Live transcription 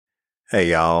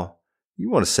Hey y'all, you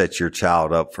want to set your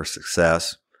child up for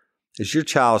success? Is your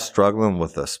child struggling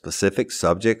with a specific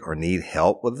subject or need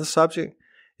help with the subject?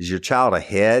 Is your child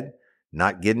ahead,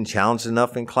 not getting challenged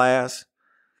enough in class?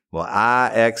 Well,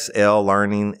 IXL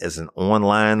Learning is an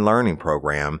online learning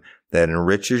program that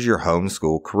enriches your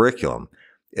homeschool curriculum.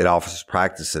 It offers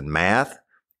practice in math,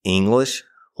 English,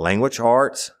 language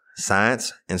arts,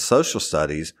 science, and social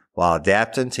studies while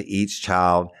adapting to each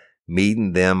child,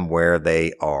 meeting them where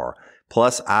they are.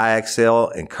 Plus,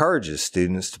 IXL encourages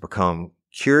students to become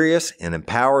curious and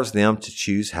empowers them to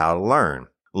choose how to learn.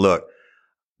 Look,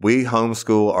 we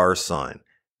homeschool our son.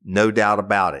 No doubt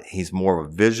about it. He's more of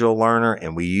a visual learner,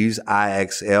 and we use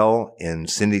IXL, and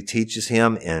Cindy teaches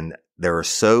him, and there are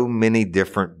so many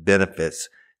different benefits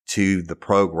to the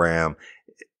program.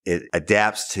 It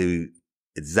adapts to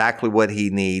exactly what he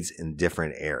needs in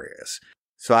different areas.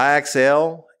 So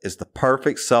IXL is the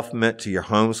perfect supplement to your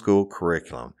homeschool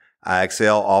curriculum.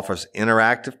 IXL offers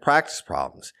interactive practice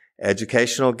problems,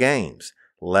 educational games,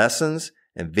 lessons,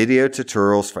 and video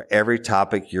tutorials for every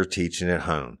topic you're teaching at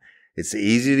home. It's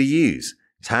easy to use,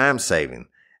 time-saving.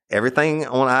 Everything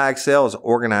on IXL is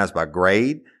organized by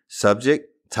grade, subject,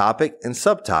 topic, and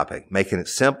subtopic, making it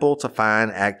simple to find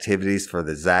activities for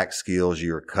the exact skills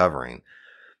you're covering.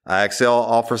 IXL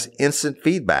offers instant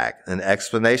feedback and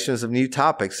explanations of new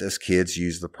topics as kids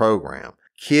use the program.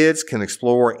 Kids can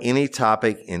explore any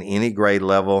topic in any grade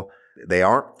level. They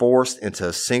aren't forced into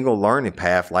a single learning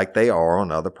path like they are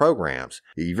on other programs.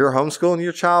 If you're homeschooling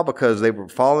your child because they were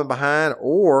falling behind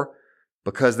or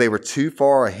because they were too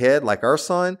far ahead like our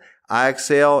son,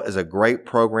 IXL is a great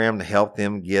program to help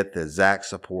them get the exact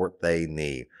support they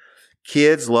need.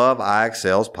 Kids love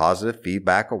IXL's positive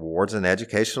feedback awards and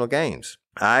educational games.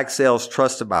 IXL is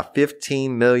trusted by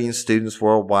 15 million students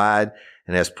worldwide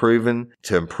and has proven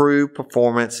to improve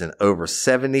performance in over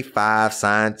 75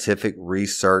 scientific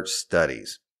research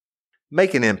studies.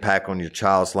 Make an impact on your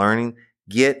child's learning.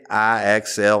 Get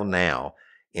IXL now.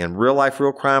 And Real Life,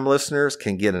 Real Crime listeners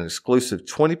can get an exclusive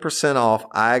 20% off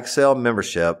IXL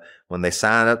membership when they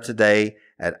sign up today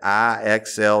at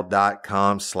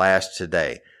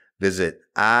IXL.com/today. Visit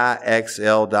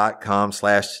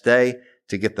IXL.com/today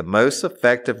to get the most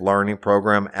effective learning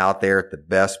program out there at the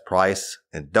best price.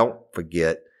 And don't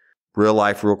forget, Real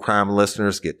Life, Real Crime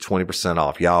listeners get 20%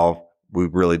 off. Y'all, we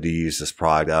really do use this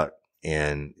product,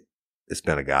 and it's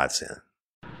been a godsend.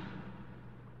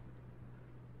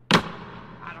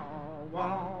 I don't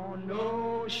want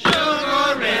no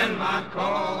sugar in my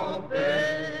coffee.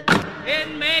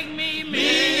 It make me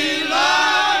mean,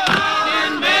 Lord.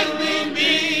 It make me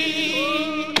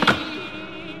mean.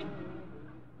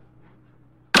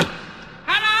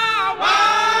 I don't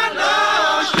want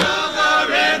no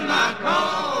sugar in my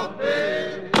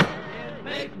coffee. It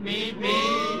make me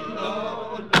mean,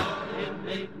 Lord. It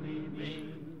make me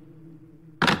mean.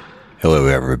 Hello,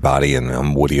 everybody, and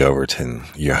I'm Woody Overton,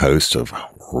 your host of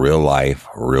Real Life,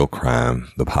 Real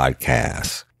Crime, the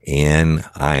podcast. And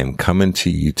I am coming to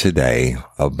you today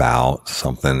about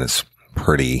something that's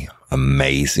pretty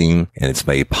amazing, and it's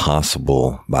made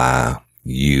possible by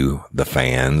you, the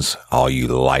fans, all you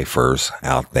lifers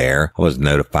out there. I was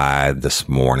notified this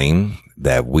morning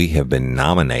that we have been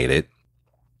nominated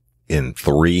in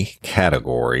 3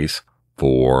 categories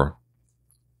for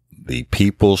the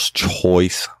People's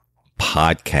Choice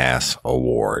Podcast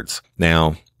Awards.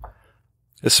 Now,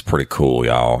 this is pretty cool,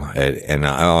 y'all. And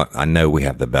I know we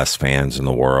have the best fans in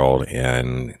the world,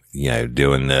 and,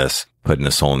 doing this, putting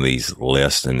us on these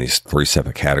lists in these 3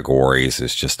 separate categories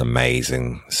is just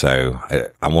amazing. So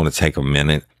I want to take a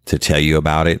minute to tell you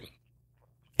about it.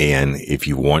 And if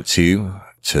you want to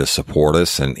support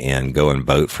us and go and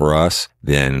vote for us,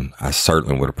 then I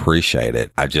certainly would appreciate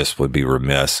it. I just would be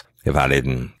remiss if I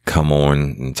didn't come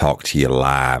on and talk to you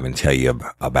live and tell you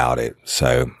about it.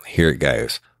 So here it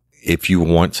goes. If you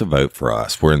want to vote for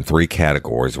us, we're in 3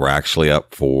 categories. We're actually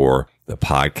up for the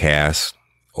Podcast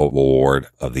Award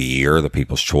of the Year, the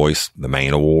People's Choice, the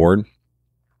main award.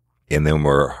 And then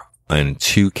we're in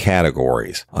 2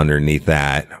 categories. Underneath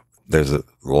that, there's a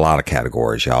lot of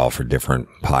categories, y'all, for different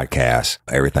podcasts,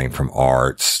 everything from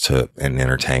arts to and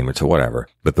entertainment to whatever.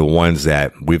 But the ones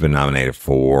that we've been nominated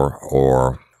for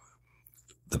are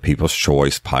the People's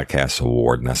Choice Podcast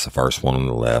Award, and that's the first one on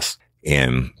the list.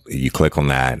 And you click on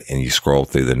that and you scroll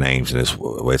through the names, and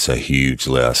it's a huge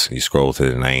list. You scroll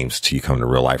through the names till you come to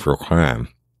Real Life, Real Crime,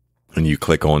 and you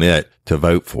click on it to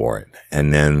vote for it.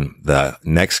 And then the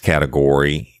next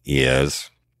category is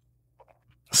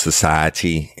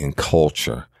society and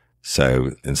culture.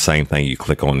 So, and same thing, you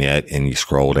click on it and you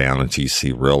scroll down until you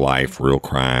see Real Life, Real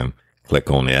Crime. Click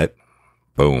on it,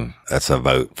 boom, that's a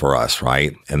vote for us,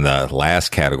 right? And the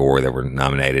last category that we're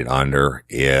nominated under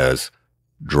is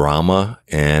drama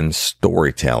and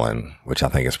storytelling, which I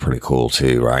think is pretty cool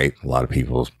too, right? A lot of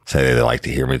people say they like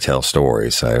to hear me tell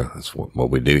stories. So that's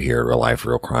what we do here at Real Life,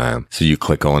 Real Crime. So you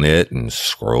click on it and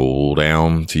scroll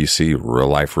down till you see Real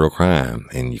Life, Real Crime,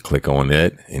 and you click on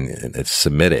it and it's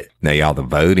submitted. Now, y'all, the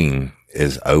voting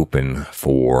is open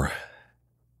for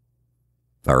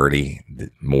 30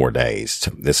 more days.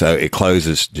 So it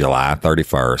closes July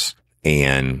 31st.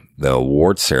 And the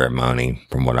award ceremony,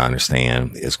 from what I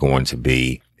understand, is going to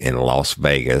be in Las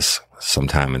Vegas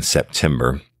sometime in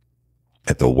September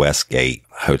at the Westgate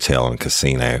Hotel and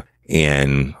Casino.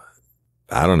 And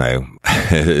I don't know,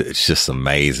 it's just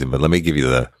amazing. But let me give you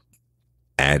the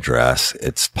address.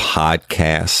 It's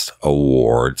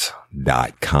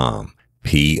podcastawards.com.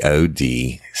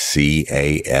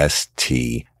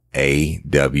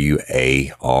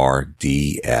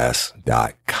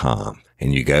 podcastawards.com.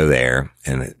 And you go there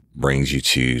and it brings you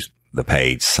to the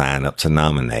page, sign up to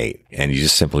nominate. And you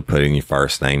just simply put in your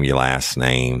first name, your last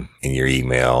name, and your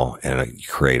email, and you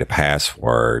create a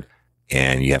password.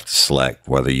 And you have to select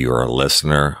whether you're a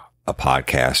listener, a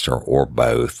podcaster, or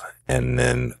both. And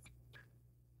then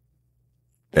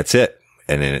that's it.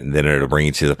 And then it'll bring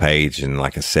you to the page. And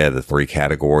like I said, the 3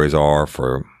 categories are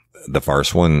for the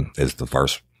first one is the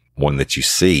first one that you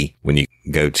see when you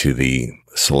go to the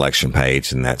selection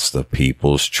page, and that's the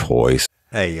People's Choice.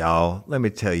 Hey, y'all, let me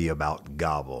tell you about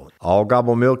Gobble. All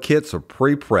Gobble meal kits are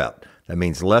pre-prepped. That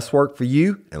means less work for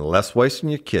you and less waste in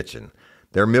your kitchen.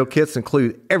 Their meal kits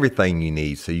include everything you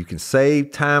need so you can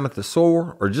save time at the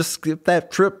store or just skip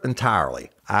that trip entirely.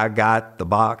 I got the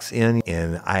box in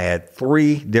and I had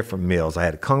 3 different meals. I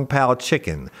had a Kung Pao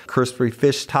chicken, crispy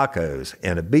fish tacos,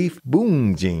 and a beef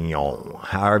bourguignon,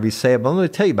 however you say it. But let me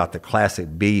tell you about the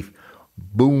classic beef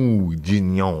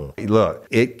bourguignon. Look,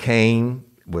 it came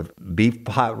with beef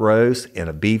pot roast and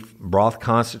a beef broth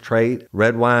concentrate,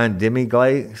 red wine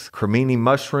demi-glaze, cremini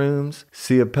mushrooms,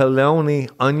 cipollone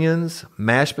onions,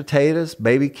 mashed potatoes,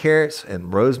 baby carrots,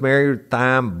 and rosemary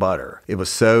thyme butter. It was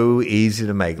so easy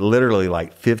to make. Literally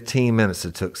like 15 minutes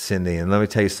it took Cindy. And let me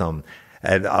tell you something,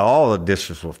 and all the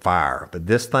dishes were fire, but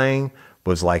this thing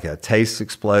was like a taste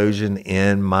explosion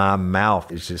in my mouth.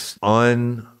 It's just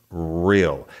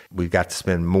unreal. We've got to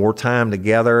spend more time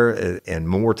together and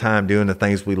more time doing the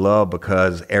things we love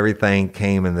because everything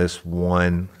came in this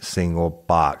one single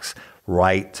box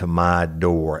right to my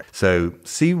door. So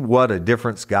see what a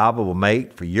difference Gobble will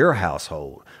make for your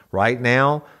household. Right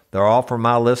now, they're offering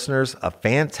my listeners a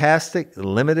fantastic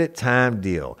limited time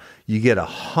deal. You get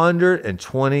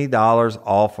 $120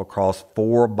 off across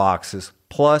 4 boxes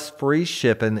plus free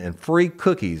shipping and free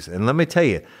cookies. And let me tell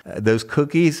you, those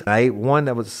cookies, I ate one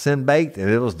that was sin baked and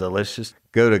it was delicious.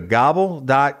 Go to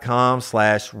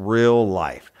gobble.com/real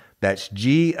life. That's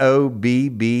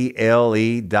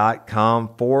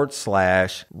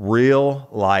GOBBLE.com/real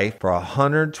life for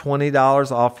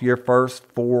 $120 off your first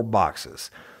 4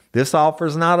 boxes. This offer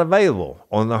is not available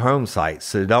on the home site,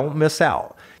 so don't miss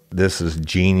out. This is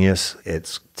genius.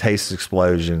 It's taste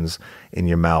explosions in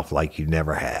your mouth like you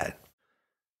never had.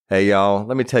 Hey, y'all,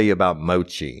 let me tell you about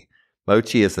Mochi.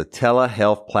 Mochi is a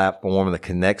telehealth platform that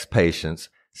connects patients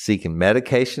seeking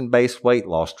medication-based weight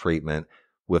loss treatment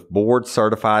with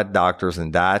board-certified doctors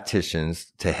and dietitians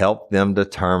to help them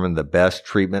determine the best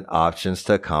treatment options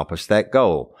to accomplish that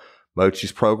goal.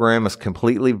 Mochi's program is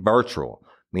completely virtual,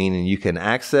 meaning you can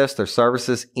access their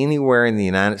services anywhere in the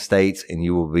United States and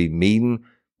you will be meeting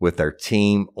with their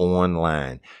team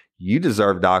online. You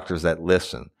deserve doctors that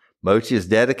listen. Mochi is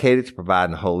dedicated to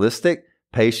providing holistic,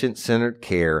 patient-centered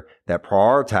care that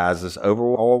prioritizes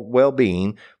overall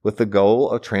well-being with the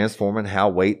goal of transforming how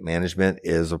weight management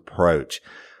is approached.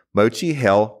 Mochi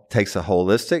Health takes a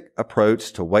holistic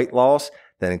approach to weight loss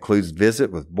that includes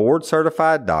visit with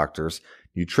board-certified doctors,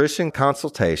 nutrition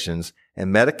consultations,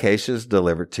 and medications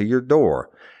delivered to your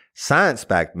door.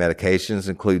 Science-backed medications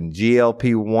including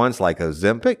GLP-1s like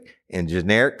Ozempic and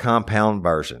generic compound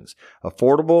versions,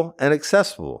 affordable and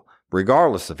accessible,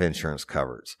 regardless of insurance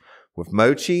coverage. With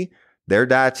Mochi, their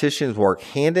dietitians work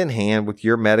hand in hand with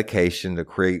your medication to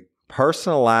create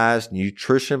personalized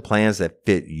nutrition plans that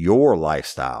fit your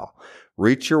lifestyle.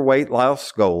 Reach your weight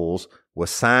loss goals with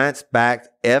science-backed,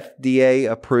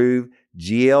 FDA-approved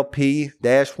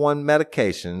GLP-1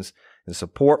 medications and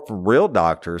support from real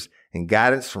doctors and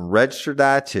guidance from registered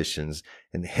dietitians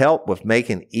and help with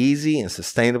making easy and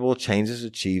sustainable changes to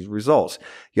achieve results.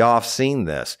 Y'all have seen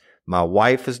this. My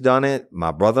wife has done it.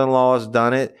 My brother-in-law has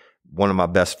done it. One of my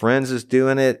best friends is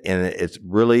doing it. And it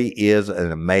really is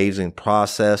an amazing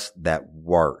process that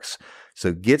works.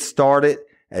 So get started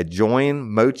at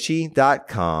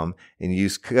joinmochi.com and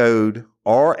use code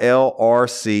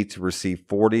RLRC to receive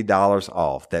 $40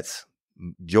 off. That's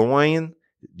join,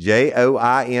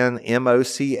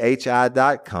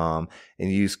 JOINMOCHI.com,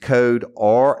 and use code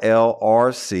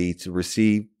RLRC to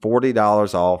receive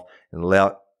 $40 off and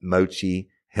let Mochi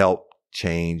help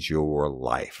change your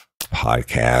life.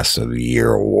 Podcast of the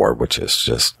Year award, which is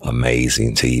just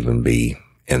amazing to even be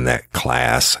in that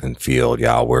class and field.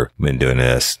 Y'all, we've been doing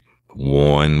this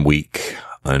 1 week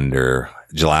under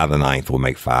July the 9th. Will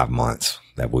make 5 months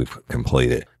that we've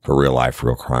completed for Real Life,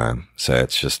 Real Crime. So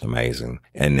it's just amazing.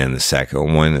 And then the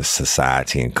second one is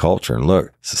Society and Culture. And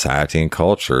look, Society and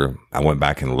Culture, I went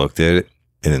back and looked at it.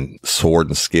 And Sword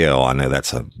and Scale, I know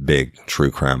that's a big true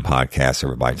crime podcast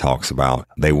everybody talks about.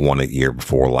 They won it year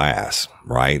before last,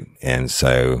 right? And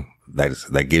so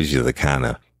that gives you the kind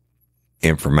of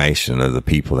information of the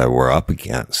people that we're up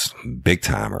against, big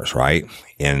timers, right?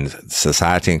 And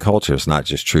Society and Culture is not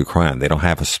just true crime. They don't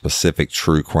have a specific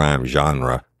true crime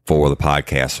genre for the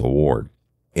podcast award.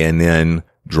 And then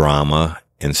Drama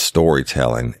and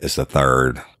Storytelling is the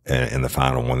third and the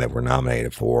final one that we're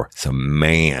nominated for. So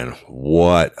man,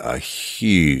 what a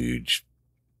huge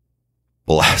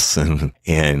blessing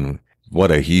and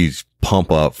what a huge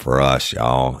pump up for us,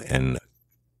 y'all. And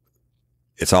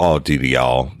it's all due to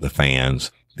y'all, the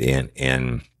fans.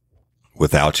 And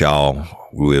without y'all,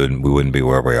 we wouldn't be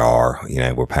where we are. You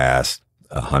know, we're past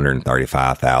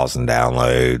 135,000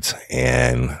 downloads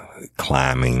and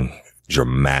climbing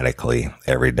dramatically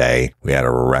every day. We had a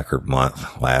record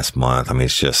month last month. I mean,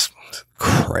 it's just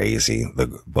crazy,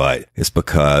 but it's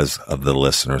because of the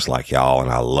listeners like y'all.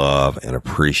 And I love and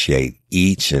appreciate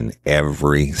each and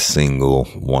every single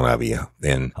one of you.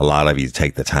 And a lot of you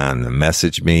take the time to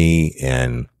message me,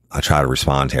 and I try to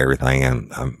respond to everything.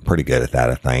 And I'm pretty good at that,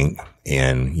 I think.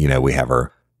 And, you know, we have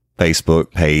our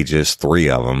Facebook pages, 3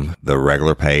 of them, the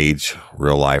regular page,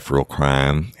 Real Life, Real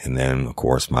Crime. And then of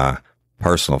course my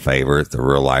personal favorite, the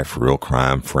Real Life, Real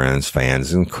Crime Friends,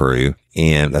 Fans, and Crew.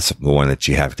 And that's the one that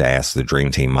you have to ask the Dream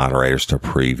Team moderators to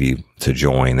preview to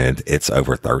join it. It's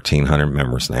over 1,300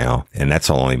 members now. And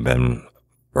that's only been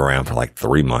around for like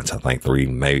 3 months, I think 3,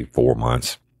 maybe 4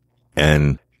 months.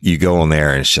 And you go on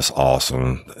there and it's just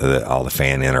awesome. All the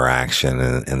fan interaction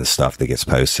and the stuff that gets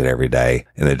posted every day.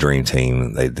 And the Dream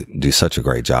Team, they do such a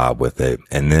great job with it.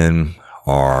 And then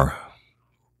our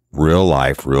Real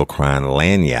Life, Real Crime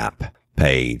Lanyap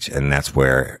page. And that's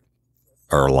where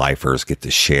our lifers get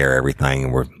to share everything.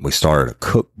 And we started a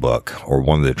cookbook, or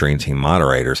one of the Dream Team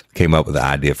moderators came up with the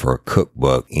idea for a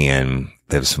cookbook, and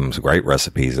there's some great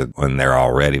recipes in there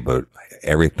already, but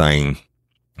everything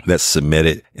that's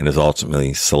submitted and is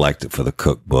ultimately selected for the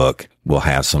cookbook will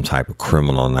have some type of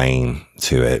criminal name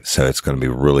to it. So it's going to be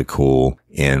really cool,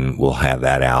 and we'll have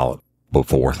that out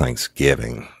before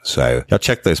Thanksgiving. So y'all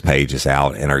check those pages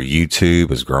out. And our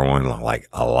YouTube is growing like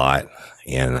a lot.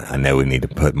 And I know we need to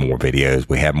put more videos.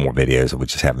 We have more videos that we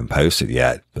just haven't posted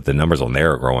yet, but the numbers on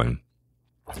there are growing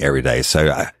every day.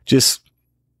 So I just,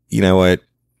 you know what?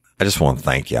 I just want to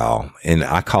thank y'all. And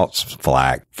I caught some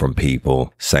flack from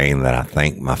people saying that I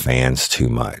thank my fans too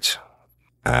much.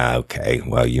 Okay.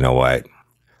 Well, you know what?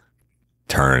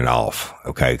 Turn it off.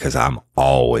 Okay. Cause I'm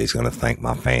always going to thank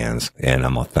my fans, and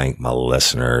I'm going to thank my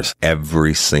listeners,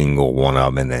 every single one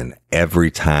of them. And then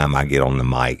every time I get on the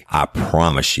mic, I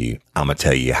promise you, I'm going to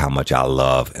tell you how much I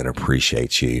love and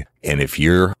appreciate you. And if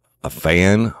you're a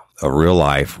fan of Real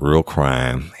Life, Real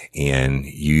Crime, and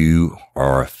you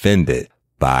are offended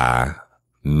by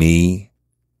me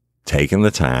taking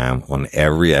the time on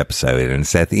every episode, and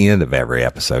it's at the end of every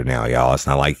episode now, y'all. It's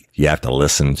not like you have to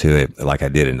listen to it like I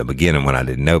did in the beginning when I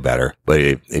didn't know better. But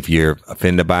if you're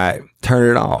offended by it, turn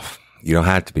it off. You don't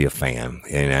have to be a fan,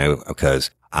 you know,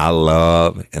 because I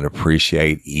love and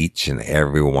appreciate each and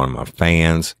every one of my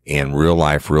fans. And Real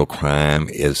Life, Real Crime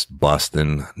is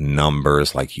busting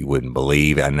numbers like you wouldn't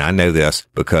believe. And I know this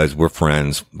because we're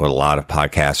friends with a lot of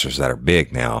podcasters that are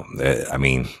big now. I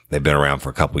mean, they've been around for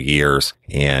a couple of years,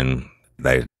 and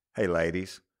Hey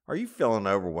ladies, are you feeling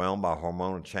overwhelmed by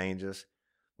hormonal changes?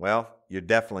 Well, you're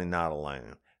definitely not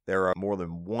alone. There are more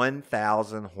than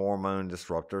 1,000 hormone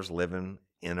disruptors living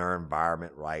in our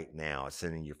environment right now. It's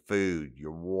in your food,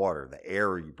 your water, the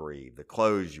air you breathe, the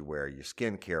clothes you wear, your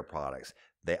skincare products.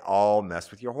 They all mess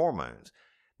with your hormones.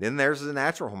 Then there's the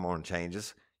natural hormone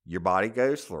changes your body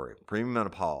goes through: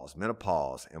 premenopause,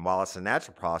 menopause. And while it's a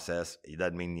natural process, it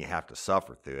doesn't mean you have to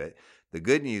suffer through it. The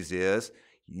good news is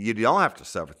you don't have to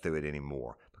suffer through it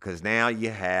anymore, because now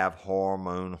you have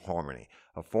Hormone Harmony,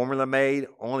 a formula made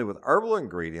only with herbal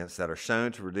ingredients that are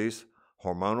shown to reduce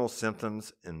hormonal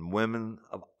symptoms in women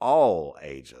of all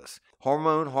ages.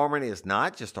 Hormone Harmony is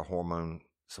not just a hormone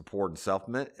support and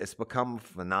supplement, it's become a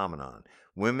phenomenon.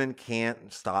 Women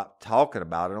can't stop talking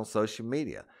about it on social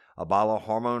media. A bottle of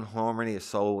Hormone Harmony is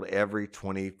sold every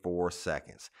 24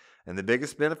 seconds. And the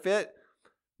biggest benefit?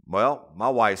 Well, my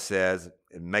wife says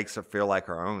it makes her feel like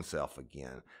her own self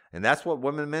again. And that's what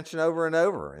women mention over and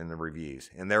over in the reviews.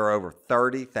 And there are over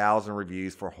 30,000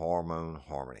 reviews for Hormone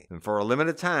Harmony. And for a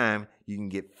limited time, you can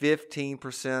get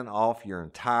 15% off your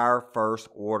entire first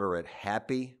order at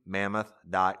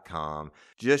happymammoth.com.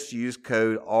 Just use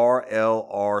code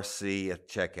RLRC at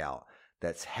checkout.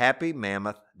 That's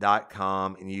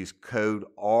happymammoth.com and use code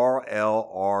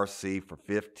RLRC for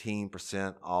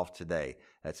 15% off today.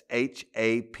 That's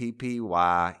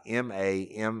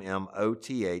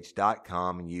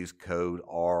happymammoth.com and use code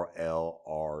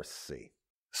RLRC.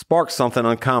 Spark something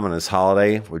uncommon this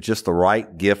holiday with just the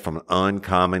right gift from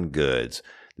Uncommon Goods.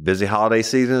 The busy holiday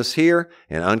season is here,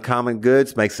 and Uncommon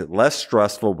Goods makes it less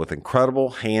stressful with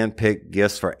incredible hand-picked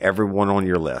gifts for everyone on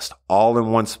your list, all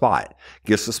in one spot.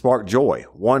 Gifts to spark joy,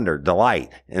 wonder,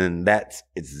 delight, and that's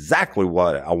exactly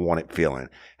what I wanted feeling.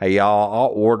 Hey, y'all, I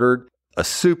ordered a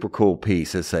super cool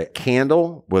piece. It's a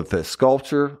candle with a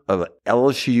sculpture of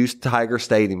LSU's Tiger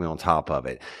Stadium on top of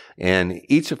it. And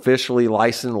each officially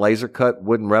licensed laser cut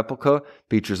wooden replica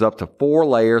features up to 4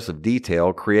 layers of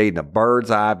detail, creating a bird's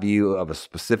eye view of a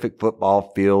specific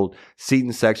football field,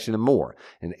 seating section, and more.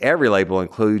 And every label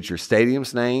includes your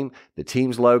stadium's name, the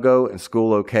team's logo, and school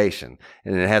location.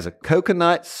 And it has a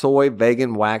coconut, soy,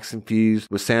 vegan wax infused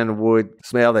with sandalwood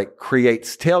smell that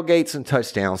creates tailgates and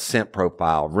touchdown scent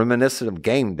profile, reminiscent of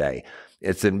game day.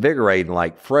 It's invigorating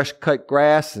like fresh cut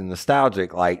grass and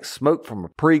nostalgic like smoke from a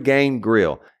pre-game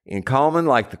grill, and calming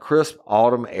like the crisp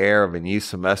autumn air of a new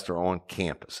semester on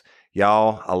campus.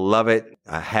 Y'all, I love it.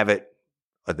 I have it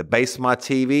at the base of my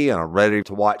TV, and I'm ready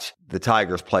to watch the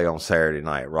Tigers play on Saturday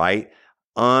night, right?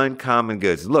 Uncommon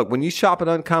Goods. Look, when you shop at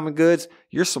Uncommon Goods,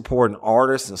 you're supporting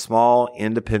artists and small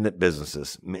independent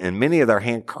businesses. And many of their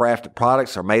handcrafted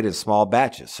products are made in small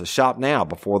batches. So shop now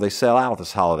before they sell out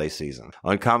this holiday season.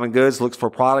 Uncommon Goods looks for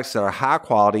products that are high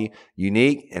quality,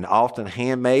 unique, and often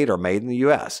handmade or made in the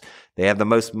U.S. They have the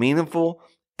most meaningful,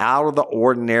 out of the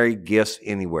ordinary gifts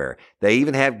anywhere. They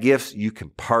even have gifts you can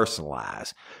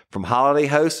personalize. From holiday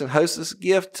hosts and hostess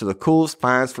gift to the coolest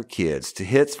finds for kids, to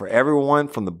hits for everyone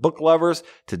from the book lovers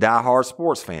to diehard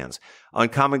sports fans.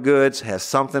 Uncommon Goods has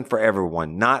something for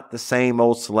everyone, not the same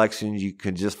old selections you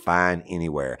can just find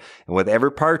anywhere. And with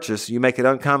every purchase you make at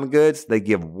Uncommon Goods, they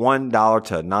give $1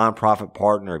 to a nonprofit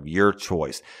partner of your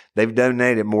choice. They've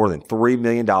donated more than $3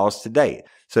 million to date.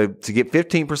 So to get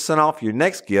 15% off your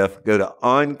next gift, go to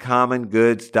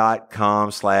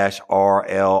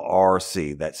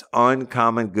uncommongoods.com/RLRC. That's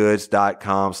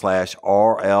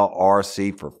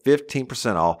uncommongoods.com/RLRC for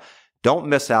 15% off. Don't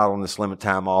miss out on this limited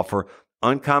time offer.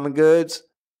 Uncommon Goods,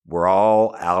 we're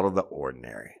all out of the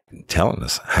ordinary. Telling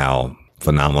us how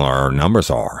phenomenal our numbers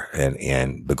are,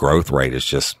 and the growth rate is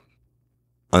just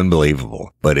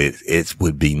unbelievable. But it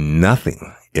would be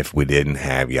nothing if we didn't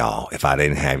have y'all, if I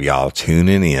didn't have y'all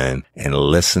tuning in and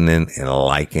listening and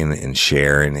liking and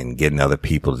sharing and getting other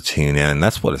people to tune in.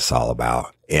 That's what it's all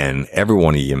about. And every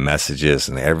one of your messages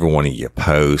and every one of your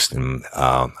posts, and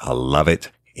I love it.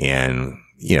 And,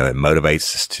 you know, it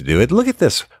motivates us to do it. Look at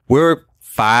this. We're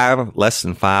less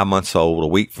than 5 months old, a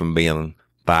week from being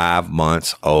 5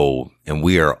 months old, and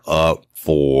we are up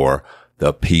for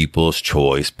the People's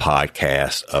Choice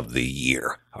Podcast of the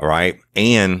Year. All right.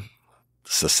 And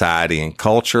Society and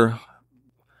Culture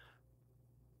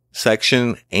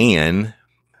section and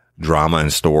Drama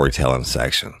and Storytelling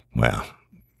section. Well,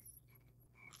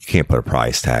 you can't put a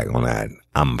price tag on that.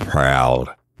 I'm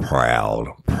proud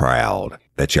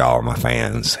that y'all are my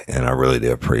fans, and I really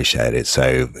do appreciate it.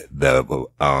 So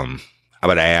I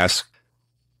would ask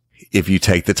if you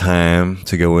take the time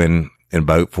to go in and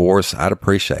vote for us. I'd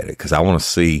appreciate it, because I want to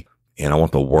see, and I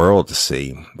want the world to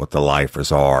see what the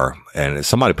lifers are. And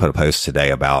somebody put a post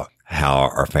today about how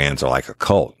our fans are like a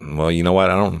cult. Well, you know what?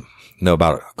 I don't know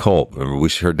about a cult. We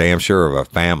sure damn sure of a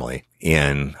family.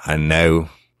 And I know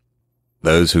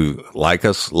those who like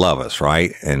us love us,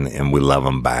 right? And we love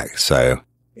them back. So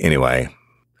anyway,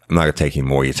 I'm not going to take any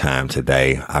more of your time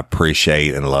today. I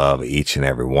appreciate and love each and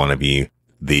every one of you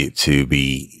to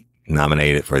be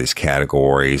nominated for these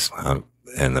categories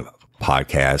and the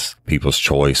podcast People's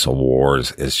Choice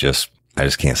Awards is just, I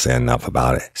just can't say enough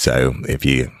about it. So if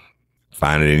you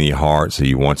find it in your heart, so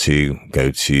you want to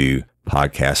go to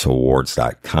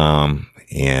podcastawards.com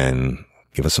and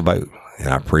give us a vote. And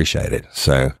I appreciate it.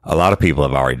 So a lot of people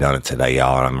have already done it today,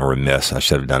 y'all. And I'm remiss. I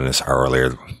should have done this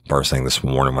earlier, first thing this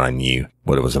morning when I knew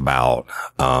what it was about.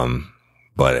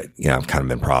 But I've kind of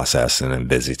been processing and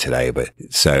busy today. But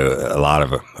so a lot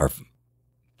of our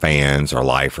fans or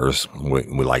lifers, we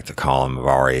like to call them, have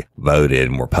already voted,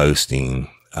 and we're posting,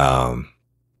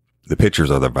 the pictures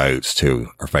of their votes to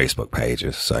our Facebook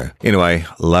pages. So anyway,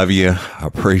 love you. I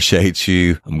appreciate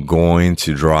you. I'm going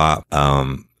to drop,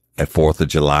 a 4th of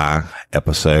July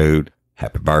episode.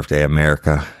 Happy birthday,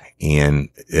 America. And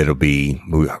it'll be,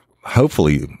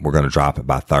 hopefully we're going to drop it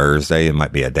by Thursday. It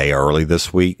might be a day early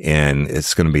this week, and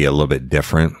it's going to be a little bit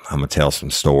different. I'm going to tell some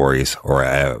stories, or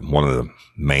one of the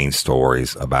main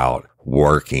stories about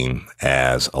working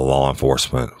as a law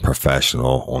enforcement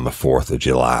professional on the 4th of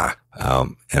July.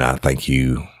 And I think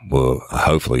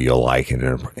hopefully you'll like it.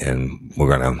 And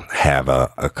we're going to have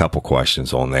a couple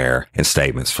questions on there and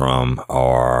statements from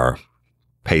our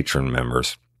patron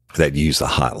members that use the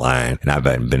hotline. And I've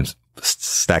been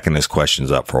stacking those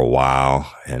questions up for a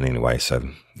while. And anyway, so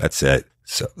that's it.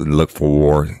 So look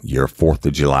for your 4th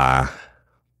of July,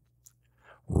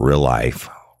 real life,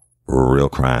 real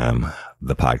crime,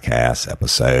 the podcast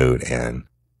episode. And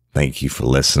thank you for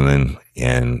listening.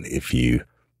 And if you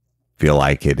feel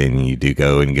like it and you do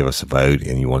go and give us a vote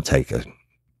and you want to take a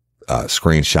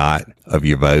screenshot of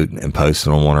your vote and post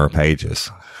it on one of our pages,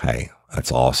 hey,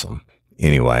 that's awesome.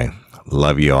 Anyway,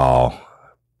 love you all.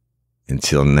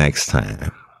 Until next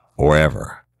time, or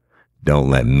ever, don't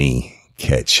let me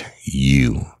catch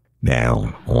you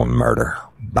down on Murder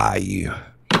Bayou.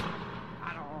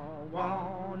 I don't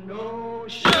want no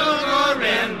sugar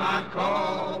in my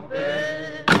coffee.